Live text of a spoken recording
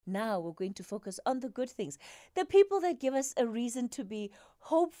now we're going to focus on the good things, the people that give us a reason to be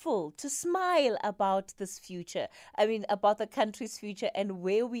hopeful, to smile about this future. I mean, about the country's future and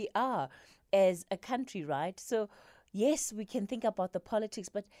where we are as a country, right? So, yes, we can think about the politics,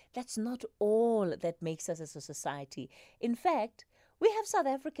 but that's not all that makes us as a society. In fact, we have South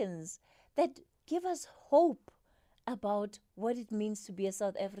Africans that give us hope about what it means to be a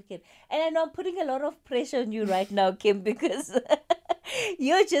South African. And I know I'm putting a lot of pressure on you right now, Kim, because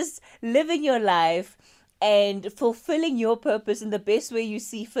you're just living your life and fulfilling your purpose in the best way you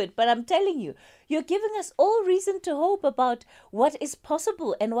see fit. But I'm telling you, you're giving us all reason to hope about what is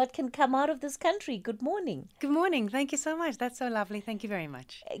possible and what can come out of this country. Good morning. Good morning. Thank you so much. That's so lovely. Thank you very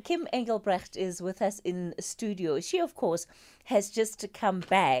much. Kim Engelbrecht is with us in studio. She, of course, has just come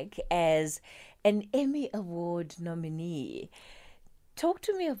back as an Emmy Award nominee. Talk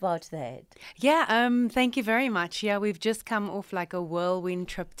to me about that. Yeah, thank you very much. Yeah, we've just come off like a whirlwind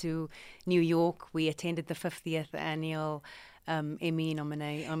trip to New York. We attended the 50th annual Emmy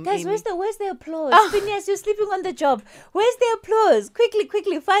nominee. Guys, Emmy. where's the applause? Oh. Phineas, you're sleeping on the job. Where's the applause?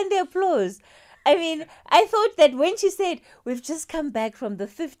 Quickly, find the applause. I mean, I thought that when she said, we've just come back from the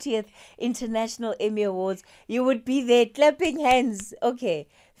 50th International Emmy Awards, you would be there clapping hands. Okay,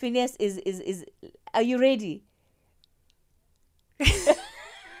 Phineas is are you ready?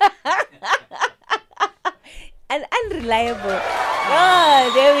 And unreliable.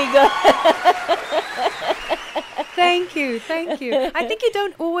 Oh, there we go. Thank you. I think you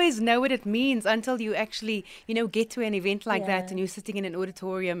don't always know what it means until you actually, get to an event like that and you're sitting in an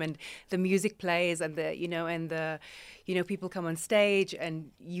auditorium and the music plays and the people come on stage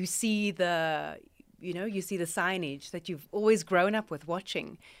and you see the signage that you've always grown up with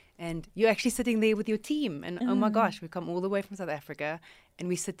watching. And you're actually sitting there with your team, and oh my gosh, we've come all the way from South Africa, and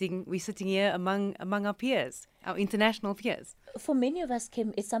we're sitting here among our peers, our international peers. For many of us,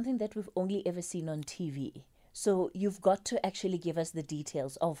 Kim, it's something that we've only ever seen on TV. So you've got to actually give us the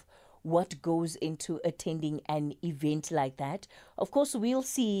details of what goes into attending an event like that. Of course, we'll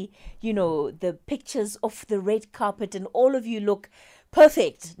see, the pictures of the red carpet, and all of you look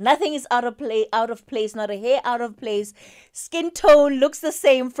perfect. Nothing is out of place, not a hair out of place. Skin tone looks the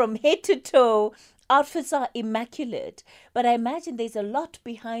same from head to toe. Outfits are immaculate. But I imagine there's a lot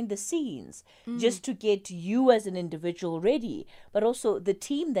behind the scenes just to get you as an individual ready, but also the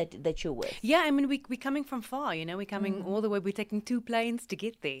team that you're with. Yeah, I mean, we're coming from far, we're coming all the way. We're taking 2 planes to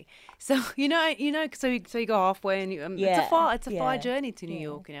get there. So, so you go halfway and it's a far journey to New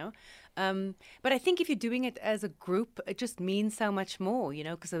York, But I think if you're doing it as a group, it just means so much more,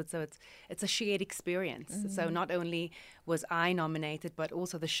 because it's a shared experience. So not only was I nominated, but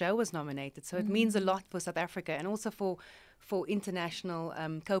also the show was nominated. So it means a lot for South Africa and also for international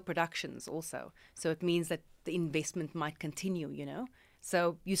co-productions also. So it means that the investment might continue,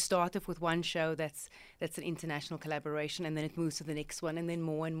 So you start off with one show that's an international collaboration, and then it moves to the next one, and then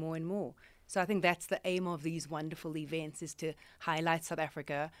more and more and more. So I think that's the aim of these wonderful events, is to highlight South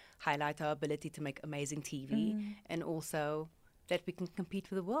Africa, highlight our ability to make amazing TV, and also that we can compete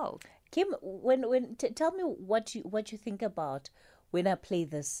with the world. Kim, tell me what you think about when I play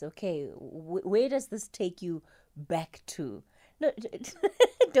this. Okay, where does this take you back to? No,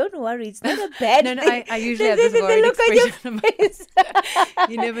 don't worry, it's not a bad thing. No, I usually have this worried expression on my face.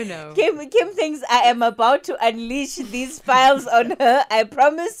 You never know. Kim thinks I am about to unleash these files on her. I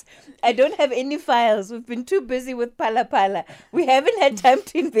promise I don't have any files. We've been too busy with Pala Pala. We haven't had time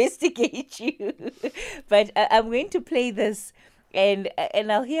to investigate you. But I'm going to play this, and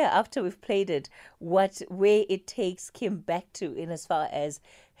I'll hear after we've played it where it takes Kim back to in as far as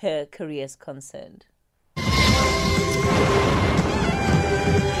her career is concerned.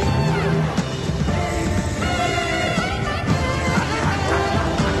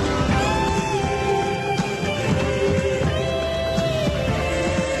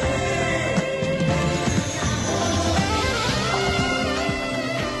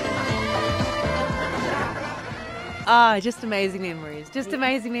 Just amazing memories.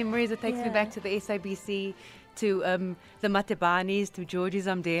 Amazing memories. It takes me back to the SABC, to the Matabanis, to Georgie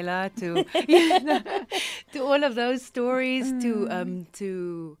Zamdela, to all of those stories,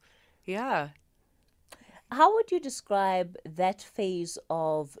 How would you describe that phase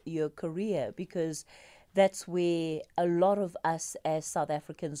of your career? Because that's where a lot of us as South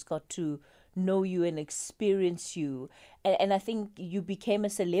Africans got to know you and experience you. And I think you became a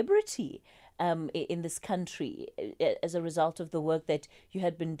celebrity in this country as a result of the work that you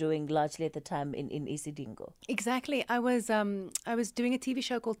had been doing largely at the time in Isidingo. Exactly. I was doing a TV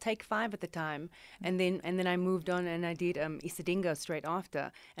show called Take 5 at the time, and then I moved on and I did Isidingo straight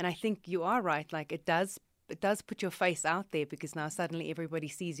after. And I think you are right. Like, it does does put your face out there, because now suddenly everybody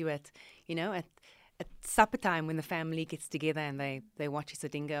sees you at supper time when the family gets together and they watch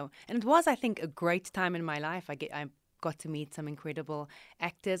Isidingo. And it was, I think, a great time in my life. I got to meet some incredible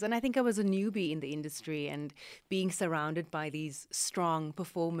actors, and I think I was a newbie in the industry, and being surrounded by these strong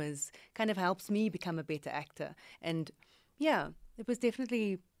performers kind of helps me become a better actor. And yeah, it was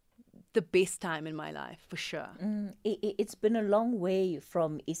definitely the best time in my life, for sure. It's been a long way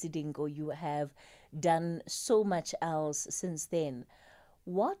from Isidingo. You have done so much else since then.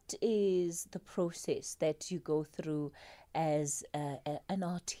 What is the process that you go through as an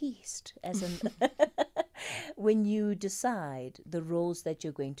artiste, as an when you decide the roles that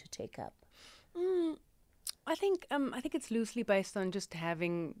you're going to take up? I think it's loosely based on just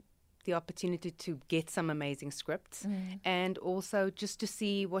having the opportunity to get some amazing scripts, and also just to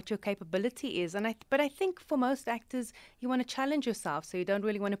see what your capability is. But I think for most actors, you want to challenge yourself, so you don't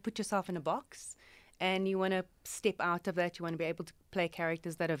really want to put yourself in a box. And you want to step out of that. You want to be able to play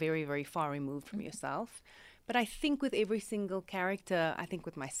characters that are very, very far removed from yourself. But I think with every single character, I think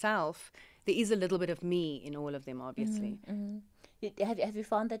with myself, there is a little bit of me in all of them, obviously. Have you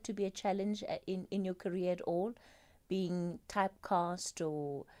found that to be a challenge in your career at all? Being typecast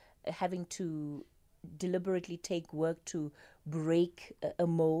or having to deliberately take work to break a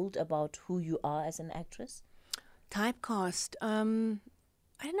mold about who you are as an actress? Typecast,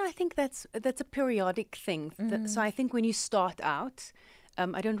 I don't know. I think that's a periodic thing. So I think when you start out,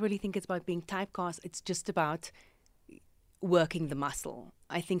 I don't really think it's about being typecast. It's just about working the muscle.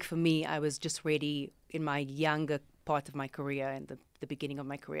 I think for me, I was just ready in my younger part of my career and the beginning of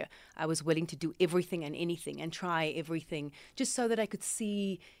my career. I was willing to do everything and anything and try everything just so that I could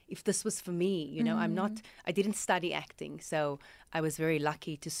see if this was for me. You know, I didn't study acting, so I was very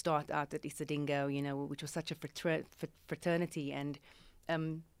lucky to start out at Isidingo, which was such a fraternity and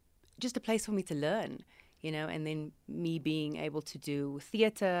just a place for me to learn, and then me being able to do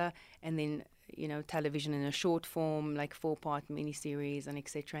theatre and then, television in a short form, like 4-part miniseries and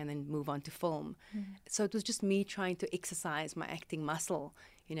etc., and then move on to film. So it was just me trying to exercise my acting muscle,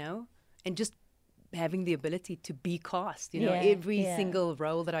 and just having the ability to be cast, every single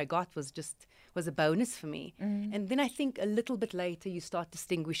role that I got was a bonus for me. And then I think a little bit later you start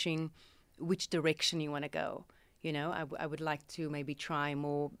distinguishing which direction you want to go. I would like to maybe try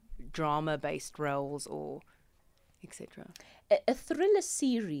more drama-based roles or etc. A thriller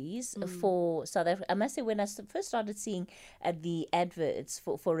series for South Africa. I must say, when I first started seeing the adverts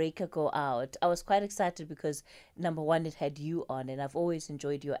for Reyka go out, I was quite excited because, number one, it had you on, and I've always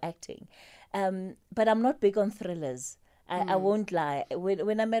enjoyed your acting. But I'm not big on thrillers. I won't lie.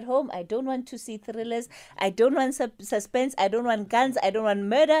 When I'm at home, I don't want to see thrillers. I don't want suspense. I don't want guns. I don't want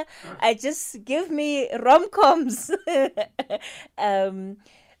murder. I just give me rom-coms.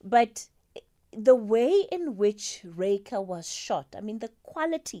 But the way in which Reyka was shot, I mean, the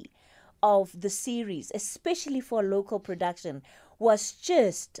quality of the series, especially for a local production, was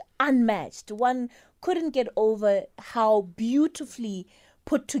just unmatched. One couldn't get over how beautifully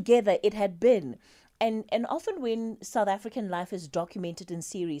put together it had been. And often when South African life is documented in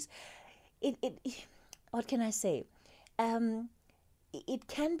series, it what can I say? It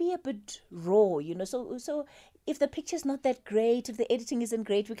can be a bit raw, So if the picture's not that great, if the editing isn't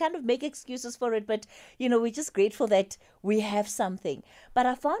great, we kind of make excuses for it. But we're just grateful that we have something. But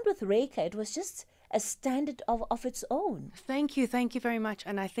I found with Reyka, it was just a standard of its own. Thank you very much.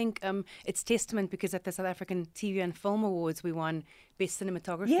 And I think it's testament because at the South African TV and Film Awards we won Best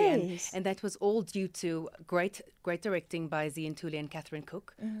Cinematography, yes. and that was all due to great directing by Zian Tuli and Catherine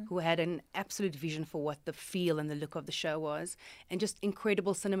Cook, who had an absolute vision for what the feel and the look of the show was, and just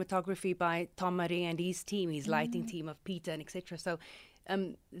incredible cinematography by Tom Marie and his team, his lighting team of Peter and etc. So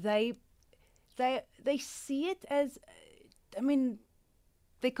they see it as,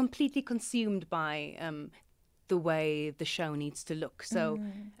 they're completely consumed by the way the show needs to look. So,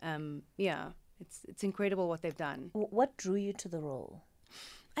 it's incredible what they've done. What drew you to the role?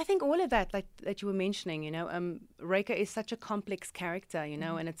 I think all of that, like that you were mentioning, Reyka is such a complex character,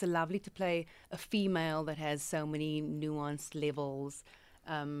 and it's lovely to play a female that has so many nuanced levels.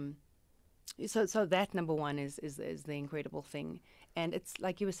 So that number one is the incredible thing. And it's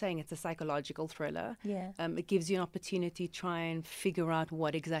like you were saying, it's a psychological thriller. Yeah. It gives you an opportunity to try and figure out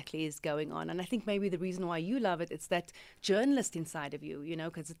what exactly is going on. And I think maybe the reason why you love it, it's that journalist inside of you,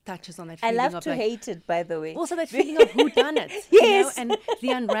 because it touches on that feeling I love of to hate it, by the way. Also that feeling of who done it, yes. And the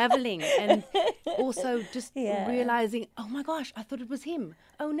unraveling, and also just realizing, oh my gosh, I thought it was him.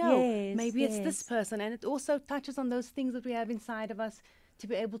 Oh no, maybe it's this person. And it also touches on those things that we have inside of us to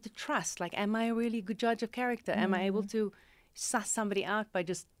be able to trust. Like, am I a really good judge of character? Am I able to suss somebody out by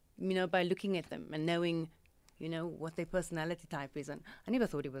just, by looking at them and knowing you know, what their personality type is. And I never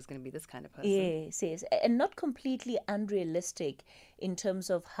thought he was going to be this kind of person. Yes, yes. And not completely unrealistic in terms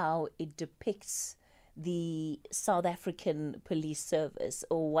of how it depicts the South African police service,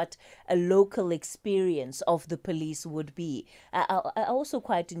 or what a local experience of the police would be. I also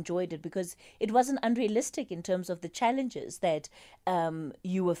quite enjoyed it because it wasn't unrealistic in terms of the challenges that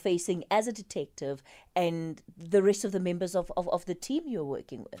you were facing as a detective and the rest of the members of the team you're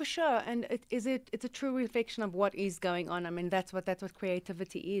working with. For sure. And it's a true reflection of what is going on. I mean, that's what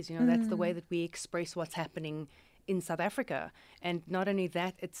creativity is. You know, that's the way that we express what's happening in South Africa. And not only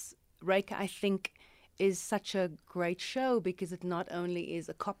that, it's Reyka, I think, is such a great show because it not only is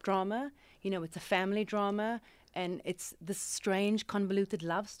a cop drama, you know, it's a family drama, and it's this strange, convoluted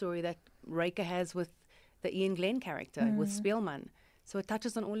love story that Reyka has with the Ian Glenn character, with Spielman. So it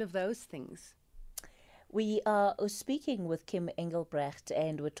touches on all of those things. We are speaking with Kim Engelbrecht,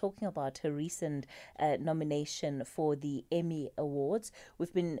 and we're talking about her recent nomination for the Emmy Awards.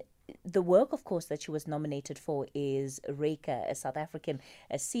 The work, of course, that she was nominated for is Reyka, a South African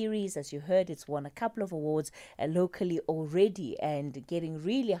series. As you heard, it's won a couple of awards locally already and getting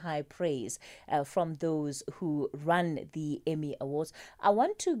really high praise from those who run the Emmy Awards. I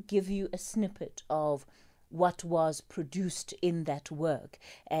want to give you a snippet of what was produced in that work.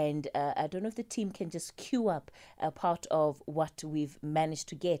 And I don't know if the team can just cue up a part of what we've managed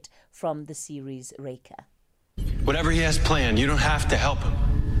to get from the series Reyka. Whatever he has planned, you don't have to help him.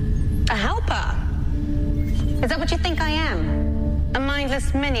 A helper? Is that what you think I am? A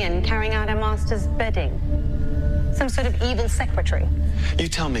mindless minion carrying out a master's bidding? Some sort of evil secretary? You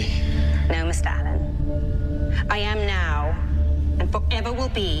tell me. No, Mr. Allen. I am now, and forever will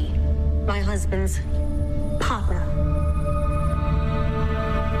be, my husband's partner.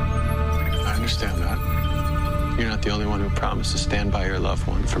 I understand that. You're not the only one who promised to stand by your loved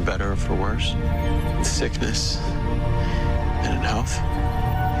one, for better or for worse, in sickness and in health.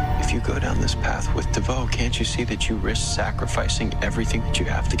 If you go down this path with DeVoe, can't you see that you risk sacrificing everything that you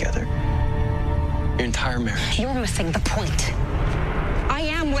have together? Your entire marriage. You're missing the point. I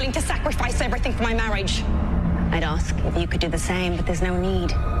am willing to sacrifice everything for my marriage. I'd ask if you could do the same, but there's no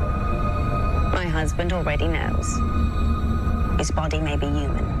need. My husband already knows. His body may be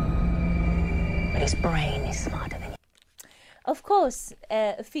human, but his brain is smarter than you. Of course,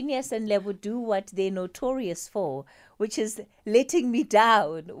 Phineas and Lebo do what they're notorious for, which is letting me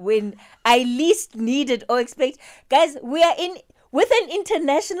down when I least need it or expect. Guys, we are in with an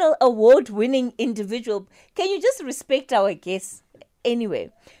international award-winning individual. Can you just respect our guests?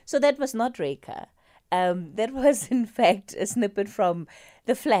 Anyway, so that was not Reyka. That was, in fact, a snippet from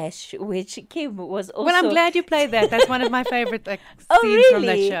The Flash, which Kim was also... Well, I'm glad you played that. That's one of my favorite scenes really? From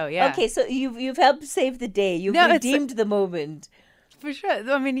that show. Yeah. Okay, so you've helped save the day. You've redeemed the moment. For sure.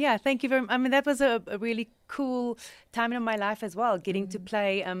 I mean, yeah, thank you very much. I mean, that was a really cool time in my life as well, getting to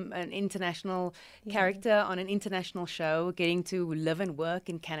play an international character on an international show, getting to live and work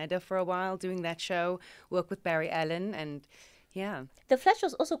in Canada for a while, doing that show, work with Barry Allen, and yeah. The Flash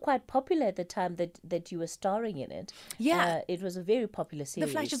was also quite popular at the time that you were starring in it. Yeah. It was a very popular series.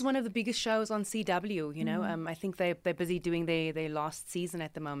 The Flash is one of the biggest shows on CW, you know. I think they're busy doing their last season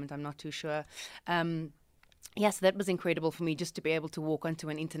at the moment. I'm not too sure. Yes, that was incredible for me, just to be able to walk onto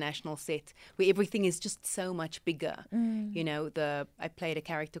an international set where everything is just so much bigger. You know, I played a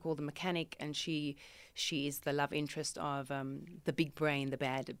character called the Mechanic, and she is the love interest of the big brain, the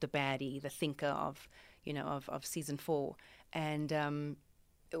baddie, the thinker of season 4. And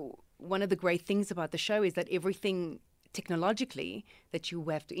one of the great things about the show is that everything technologically that you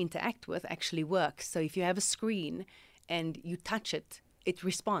have to interact with actually works. So if you have a screen and you touch it, it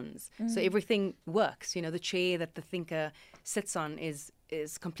responds. So everything works. You know, the chair that the thinker sits on is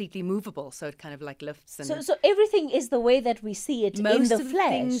completely movable, so it kind of like lifts. And so everything is the way that we see it in the Flash. Most of the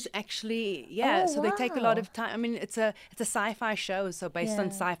things actually, yeah. So they take a lot of time. I mean, it's a sci-fi show, so based on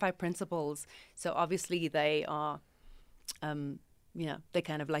sci-fi principles. So obviously they are, they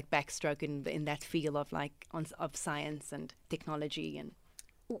kind of like backstroke in that field of of science and technology. And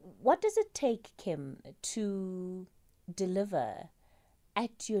what does it take, Kim, to deliver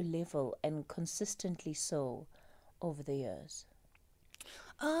at your level and consistently so over the years?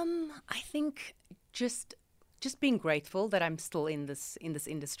 I think just being grateful that I'm still in this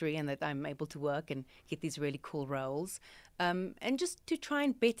industry and that I'm able to work and get these really cool roles, and just to try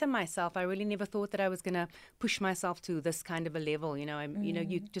and better myself. I really never thought that I was going to push myself to this kind of a level. You know,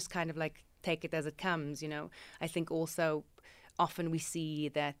 you just kind of like take it as it comes. You know, I think also often we see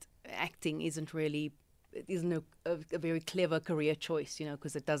that acting isn't a very clever career choice, you know,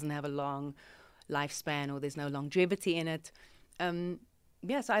 because it doesn't have a long lifespan or there's no longevity in it.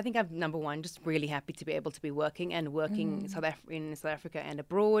 So I think I'm number one, just really happy to be able to be working in South Africa and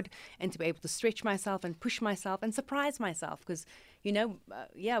abroad, and to be able to stretch myself and push myself and surprise myself. Because, we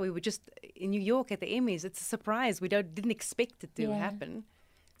were just in New York at the Emmys. It's a surprise. We didn't expect it to happen.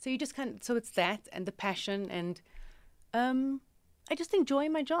 So you just so it's that and the passion, and I just enjoy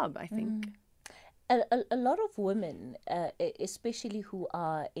my job, I think. A lot of women, especially who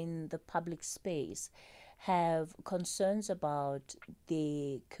are in the public space, have concerns about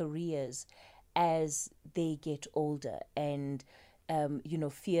their careers as they get older, and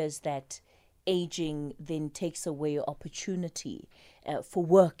fears that aging then takes away opportunity for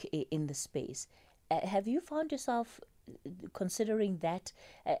work in the space. Have you found yourself considering that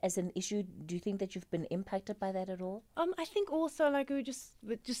as an issue? Do you think that you've been impacted by that at all? I think also, like we just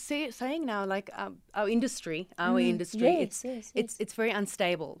saying now, like our industry, yes. it's very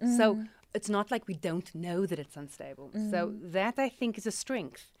unstable. So it's not like we don't know that it's unstable. So that, I think, is a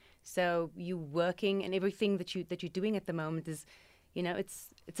strength. So you working, and everything that you're doing at the moment is,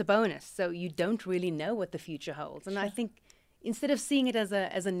 it's a bonus. So you don't really know what the future holds. And I think instead of seeing it as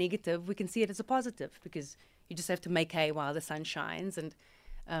a negative, we can see it as a positive, because you just have to make hay while the sun shines, and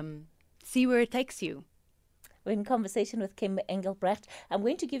see where it takes you. We're in conversation with Kim Engelbrecht. I'm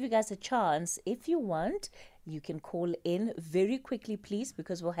going to give you guys a chance. If you want, you can call in very quickly, please,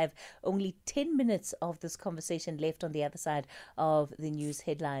 because we'll have only 10 minutes of this conversation left on the other side of the news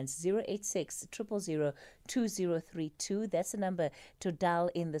headlines. 086 000 2032. That's the number to dial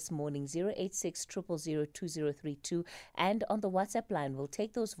in this morning. 086 000 2032. And on the WhatsApp line, we'll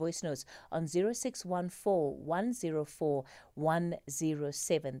take those voice notes on 0614 104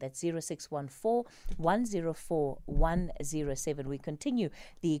 107. That's 0614 104 107. We continue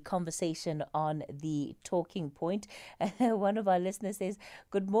the conversation on the talking point. One of our listeners says,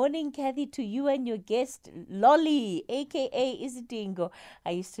 "Good morning, Kathy, to you and your guest, Lolly, aka Isidingo. I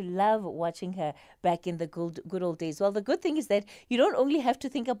used to love watching her back in the good old days." Well, the good thing is that you don't only have to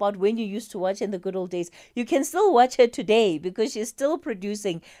think about when you used to watch in the good old days. You can still watch her today, because she's still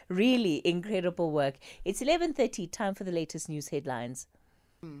producing really incredible work. It's 11:30, time for the latest news headlines.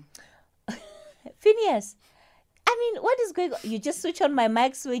 Phineas, I mean, what is going on? You just switch on my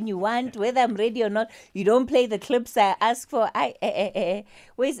mics when you want, whether I'm ready or not. You don't play the clips I ask for.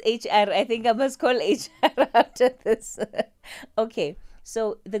 Where's HR? I think I must call HR after this. Okay,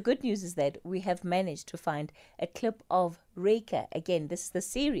 so the good news is that we have managed to find a clip of Reyka. Again, this is the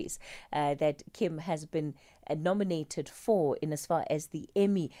series that Kim has been nominated for in as far as the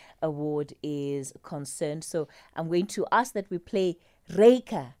Emmy Award is concerned. So I'm going to ask that we play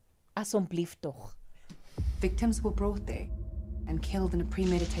Reyka. Asomblief toch. Victims were brought there and killed in a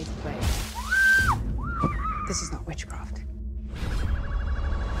premeditated way. This is not witchcraft.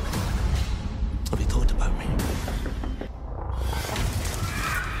 Have you thought about me?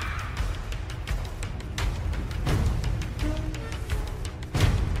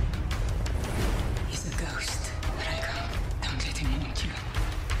 He's a ghost. Reyka, don't let him haunt you.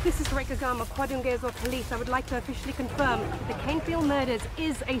 This is Reyka Gama, Kwadungezo Police. I would like to officially confirm the Canefield murders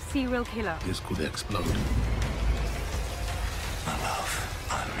is a serial killer. This could explode. My love,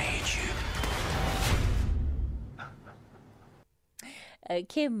 I made you.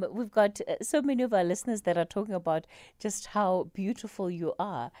 Kim, we've got so many of our listeners that are talking about just how beautiful you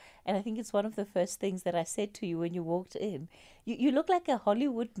are. And I think it's one of the first things that I said to you when you walked in. You look like a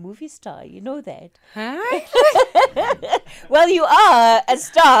Hollywood movie star. You know that. Huh? Well, you are a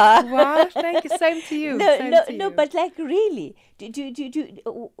star. Wow, thank you. Same to you. No, but like really, do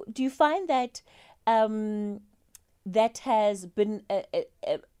you find that that has been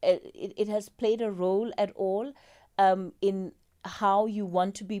it has played a role at all in how you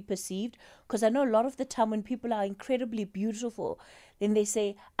want to be perceived? Because I know a lot of the time when people are incredibly beautiful, then they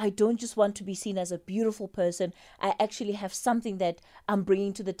say, I don't just want to be seen as a beautiful person. I actually have something that I'm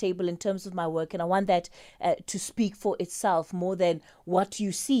bringing to the table in terms of my work, and I want that to speak for itself more than what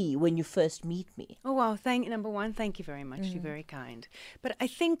you see when you first meet me. Oh, wow. Number one, thank you very much. You're very kind. But I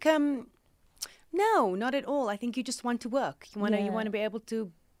think, no, not at all. I think you just want to work. You want to be able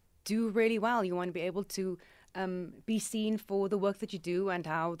to do really well. You want to be able to be seen for the work that you do and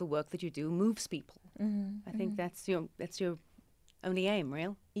how the work that you do moves people. I think that's your only aim,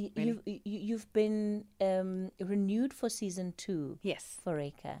 really. You've been renewed for season 2. Yes. For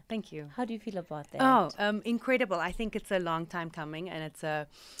Reyka. Thank you. How do you feel about that? Oh, incredible. I think it's a long time coming, and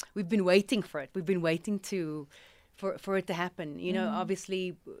we've been waiting for it. We've been waiting for it to happen. You know,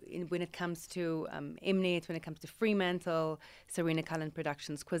 obviously, when it comes to Mnet, when it comes to Fremantle, Serena Cullen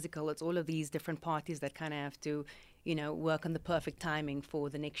Productions, Quizzical, it's all of these different parties that kind of have to, work on the perfect timing for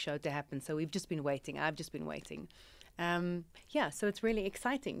the next show to happen. So we've just been waiting. I've just been waiting. So it's really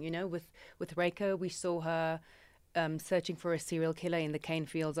exciting, with Reyka, we saw her searching for a serial killer in the cane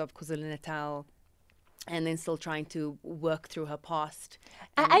fields of KwaZulu-Natal, and then still trying to work through her past.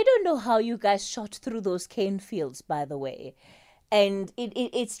 I don't know how you guys shot through those cane fields, by the way. And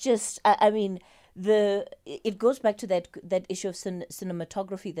it's just, it goes back to that issue of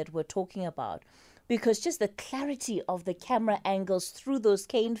cinematography that we're talking about, because just the clarity of the camera angles through those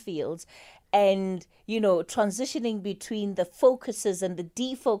cane fields and, transitioning between the focuses and the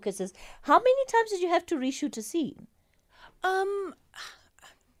defocuses. How many times did you have to reshoot a scene?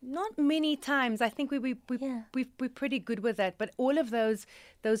 Not many times. I think we're pretty good with that. But all of those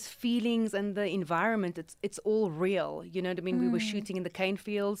feelings and the environment, it's all real. You know what I mean? We were shooting in the cane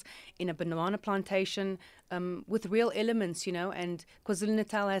fields, in a banana plantation, with real elements. And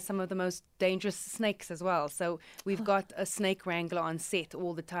KwaZulu-Natal has some of the most dangerous snakes as well. So we've got a snake wrangler on set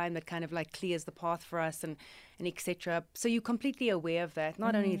all the time that kind of like clears the path for us and etc. So you're completely aware of that.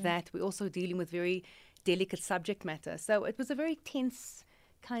 Not only that, we're also dealing with very delicate subject matter. So it was a very tense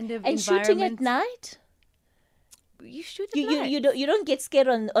kind of and environment. Shooting at night? You shoot at night. You don't get scared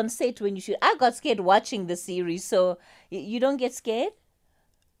on set when you shoot. I got scared watching the series, so you don't get scared?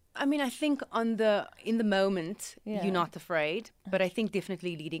 I mean, I think in the moment, you're not afraid. But I think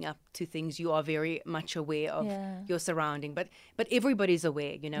definitely leading up to things, you are very much aware of your surrounding. But everybody's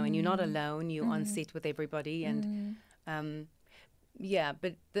aware, and you're not alone. You're on set with everybody. And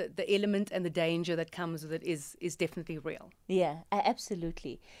but the element and the danger that comes with it is definitely real. Yeah,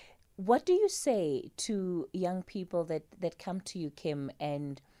 absolutely. What do you say to young people that come to you, Kim,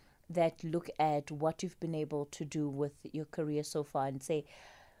 and that look at what you've been able to do with your career so far and say,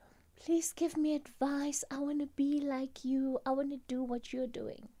 please give me advice. I want to be like you. I want to do what you're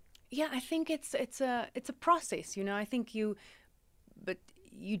doing. Yeah, I think it's a process, I think but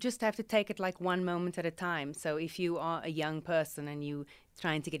you just have to take it like one moment at a time. So if you are a young person and you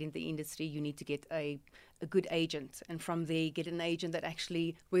trying to get into the industry, you need to get a good agent. And from there, get an agent that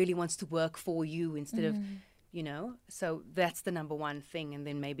actually really wants to work for you instead of, So that's the number one thing. And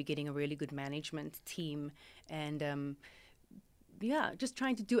then maybe getting a really good management team and, just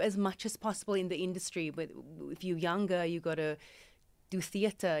trying to do as much as possible in the industry. But if you're younger, you got to do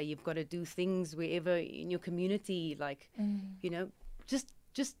theatre. You've got to do things wherever in your community,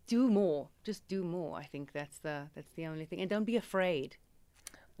 just do more. Just do more. I think that's the only thing. And don't be afraid.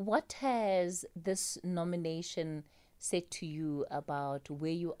 What has this nomination said to you about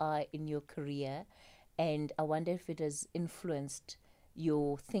where you are in your career? And I wonder if it has influenced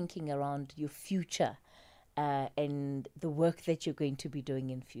your thinking around your future and the work that you're going to be doing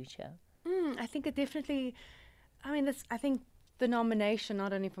in future. I think it definitely, I think the nomination,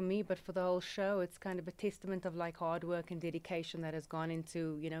 not only for me, but for the whole show, it's kind of a testament of like hard work and dedication that has gone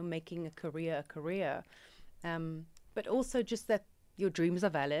into, making a career. But also just that your dreams are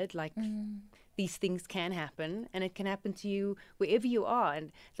valid, like these things can happen and it can happen to you wherever you are.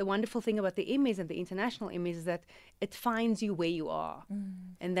 And the wonderful thing about the Emmys and the International Emmys is that it finds you where you are.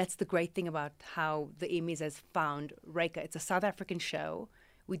 And that's the great thing about how the Emmys has found Reyka. It's a South African show.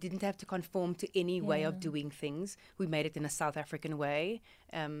 We didn't have to conform to any way of doing things. We made it in a South African way.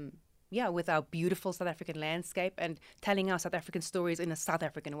 With our beautiful South African landscape and telling our South African stories in a South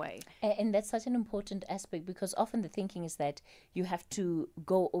African way. And that's such an important aspect, because often the thinking is that you have to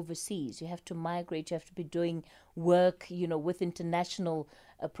go overseas, you have to migrate, you have to be doing work, with international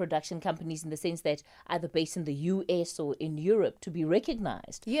production companies in the sense that either based in the US or in Europe to be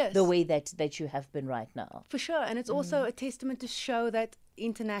recognized the way that you have been right now. For sure. And it's also a testament to show that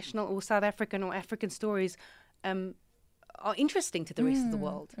international or South African or African stories are interesting to the rest of the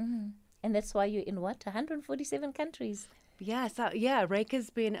world. And that's why you're in 147 countries. Yeah, so Reyka's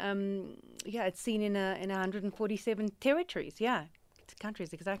been it's seen in 147 territories. Yeah,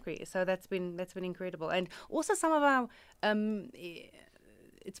 countries exactly. So that's been incredible. And also some of our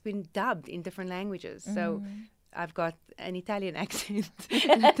it's been dubbed in different languages. So I've got an Italian accent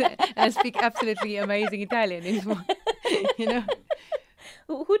and I speak absolutely amazing Italian.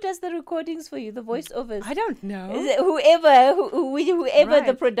 Who does the recordings for you, the voiceovers? I don't know. Is it whoever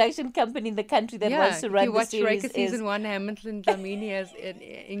the production company in the country that wants to run the series is. If you watch Reyka season 1, Hamilton Dlamini has an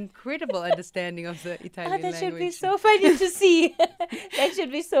incredible understanding of the Italian language. That should be so funny to see. That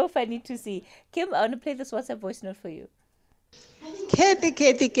should be so funny to see. Kim, I want to play this WhatsApp voice note for you. Kathy,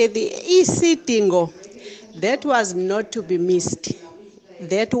 Isidingo. That was not to be missed.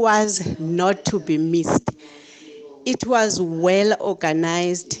 That was not to be missed. It was well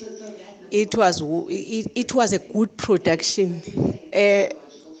organized. It was a good production.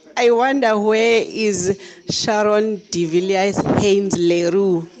 I wonder where is Sharon de Villiers Haynes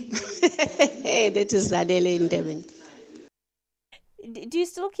Leroux. That is Adele in Devon. Do you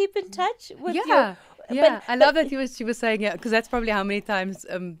still keep in touch with Yeah. I love that she was saying, because that's probably how many times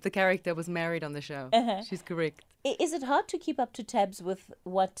the character was married on the show. She's correct. Is it hard to keep up to tabs with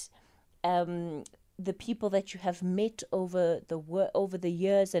what the people that you have met over the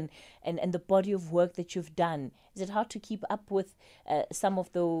years and the body of work that you've done? Is it hard to keep up with some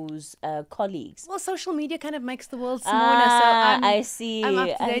of those colleagues? Well, social media kind of makes the world smaller. So I see. I'm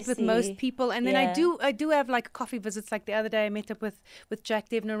up to date with most people, and then Yeah. I do have like coffee visits. Like the other day, I met up with Jack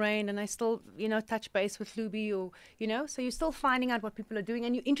Devnarain, and I still touch base with Luby, or so you're still finding out what people are doing,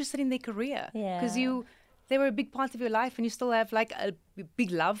 and you're interested in their career because they were a big part of your life, and you still have like a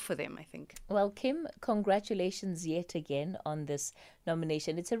big love for them, I think. Well, Kim, congratulations yet again on this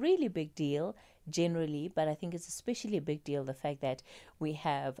nomination. It's a really big deal generally, but I think it's especially a big deal the fact that we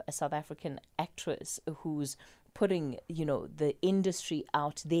have a South African actress who's putting, the industry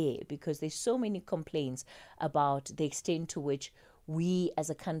out there, because there's so many complaints about the extent to which we as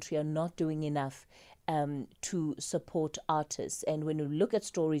a country are not doing enough to support artists. And when you look at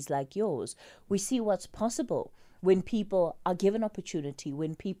stories like yours, we see what's possible when people are given opportunity,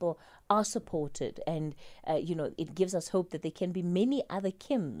 when people are supported. And, it gives us hope that there can be many other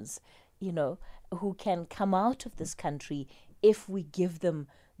Kims, who can come out of this country if we give them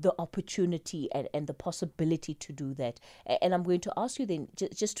the opportunity and the possibility to do that. And I'm going to ask you then,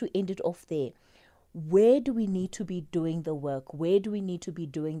 just to end it off there, where do we need to be doing the work? Where do we need to be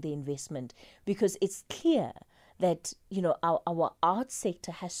doing the investment? Because it's clear that, our art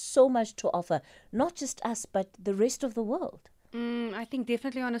sector has so much to offer, not just us, but the rest of the world. I think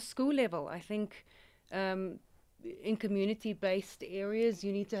definitely on a school level. I think in community-based areas,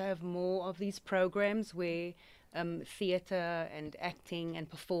 you need to have more of these programs where theatre and acting and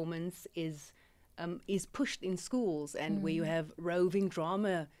performance is pushed in schools, and where you have roving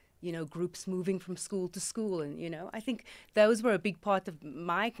drama groups moving from school to school. And, I think those were a big part of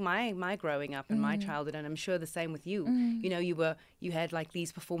my growing up and my childhood. And I'm sure the same with you. You had like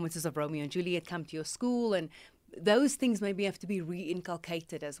these performances of Romeo and Juliet come to your school, and those things maybe have to be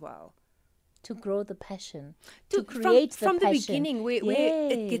re-inculcated as well. To grow the passion, to create from the passion. The beginning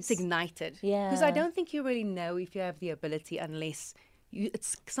where it gets ignited. Yeah. Because I don't think you really know if you have the ability unless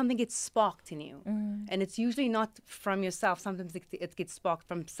something gets sparked in you. And it's usually not from yourself. Sometimes it gets sparked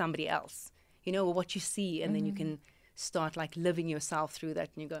from somebody else, or what you see, and then you can start like living yourself through that,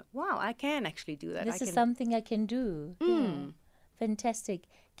 and you go, wow, I can actually do that. This is something I can do. Yeah. Fantastic.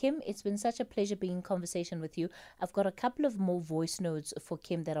 Kim, it's been such a pleasure being in conversation with you. I've got a couple of more voice notes for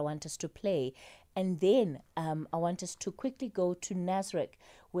Kim that I want us to play. And then I want us to quickly go to Nasrec,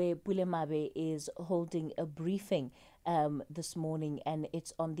 where Bulemabe is holding a briefing this morning, and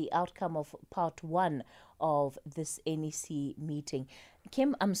it's on the outcome of part 1 of this NEC meeting.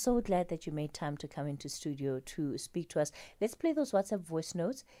 Kim, I'm so glad that you made time to come into studio to speak to us. Let's play those WhatsApp voice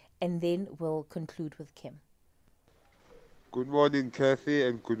notes, and then we'll conclude with Kim. Good morning, Kathy,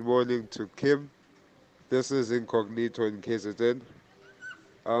 and good morning to Kim. This is Incognito in KZN.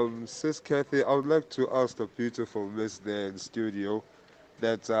 Sis Kathy, I would like to ask the beautiful miss there in studio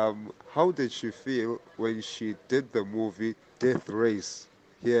that how did she feel when she did the movie Death Race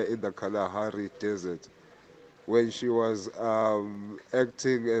here in the Kalahari Desert, when she was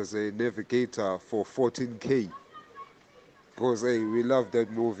acting as a navigator for 14K? Because we love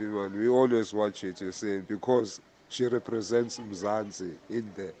that movie, man. We always watch it, you see, because she represents Mzansi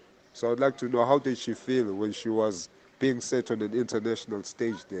in there. So I'd like to know, how did she feel when she was being set on an international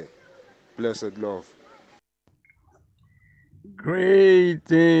stage there? Blessed love.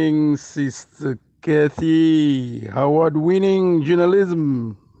 Greetings, Sister Kathy, award-winning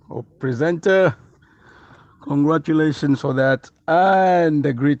journalism or presenter. Congratulations for that. And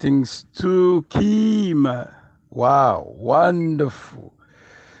greetings to Kim. Wow, wonderful.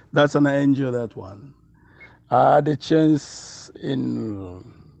 That's an angel, that one. I had a chance to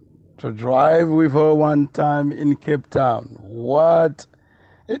drive with her one time in Cape Town. What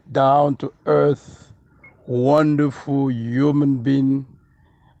a down-to-earth, wonderful human being.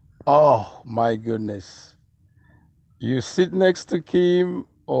 Oh, my goodness. You sit next to Kim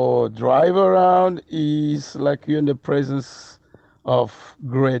or drive around, is like you're in the presence of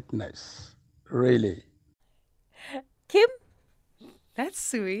greatness. Really. Kim? That's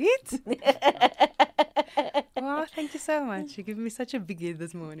sweet. Wow, thank you so much. You gave me such a big hit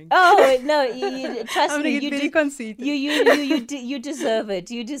this morning. Oh no, you trust I'm me. You very conceited. You deserve it.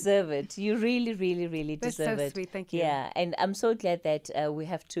 You deserve it. You really, really, really deserve it. That's so sweet. Thank you. Yeah, and I'm so glad that we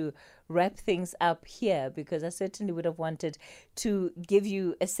have to wrap things up here, because I certainly would have wanted to give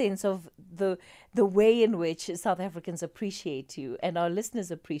you a sense of the way in which South Africans appreciate you and our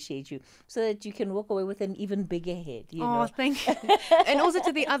listeners appreciate you, so that you can walk away with an even bigger head. You know? Thank you. And also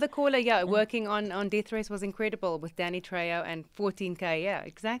to the other caller, working on Death Race was incredible with Danny Trejo and 14K. Yeah,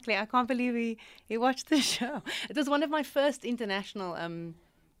 exactly. I can't believe he watched the show. It was one of my first international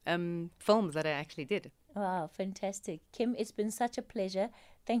films that I actually did. Wow, fantastic. Kim, it's been such a pleasure.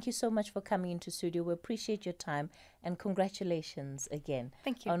 Thank you so much for coming into studio. We appreciate your time, and congratulations again.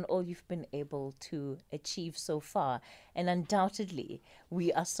 Thank you. On all you've been able to achieve so far. And undoubtedly,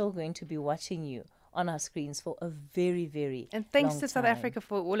 we are still going to be watching you on our screens for a very, very And thanks long to South time. Africa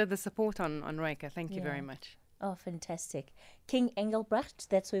for all of the support on Reyka. Thank you very much. Oh, fantastic. King Engelbrecht,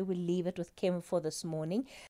 that's where we leave it with Kim for this morning.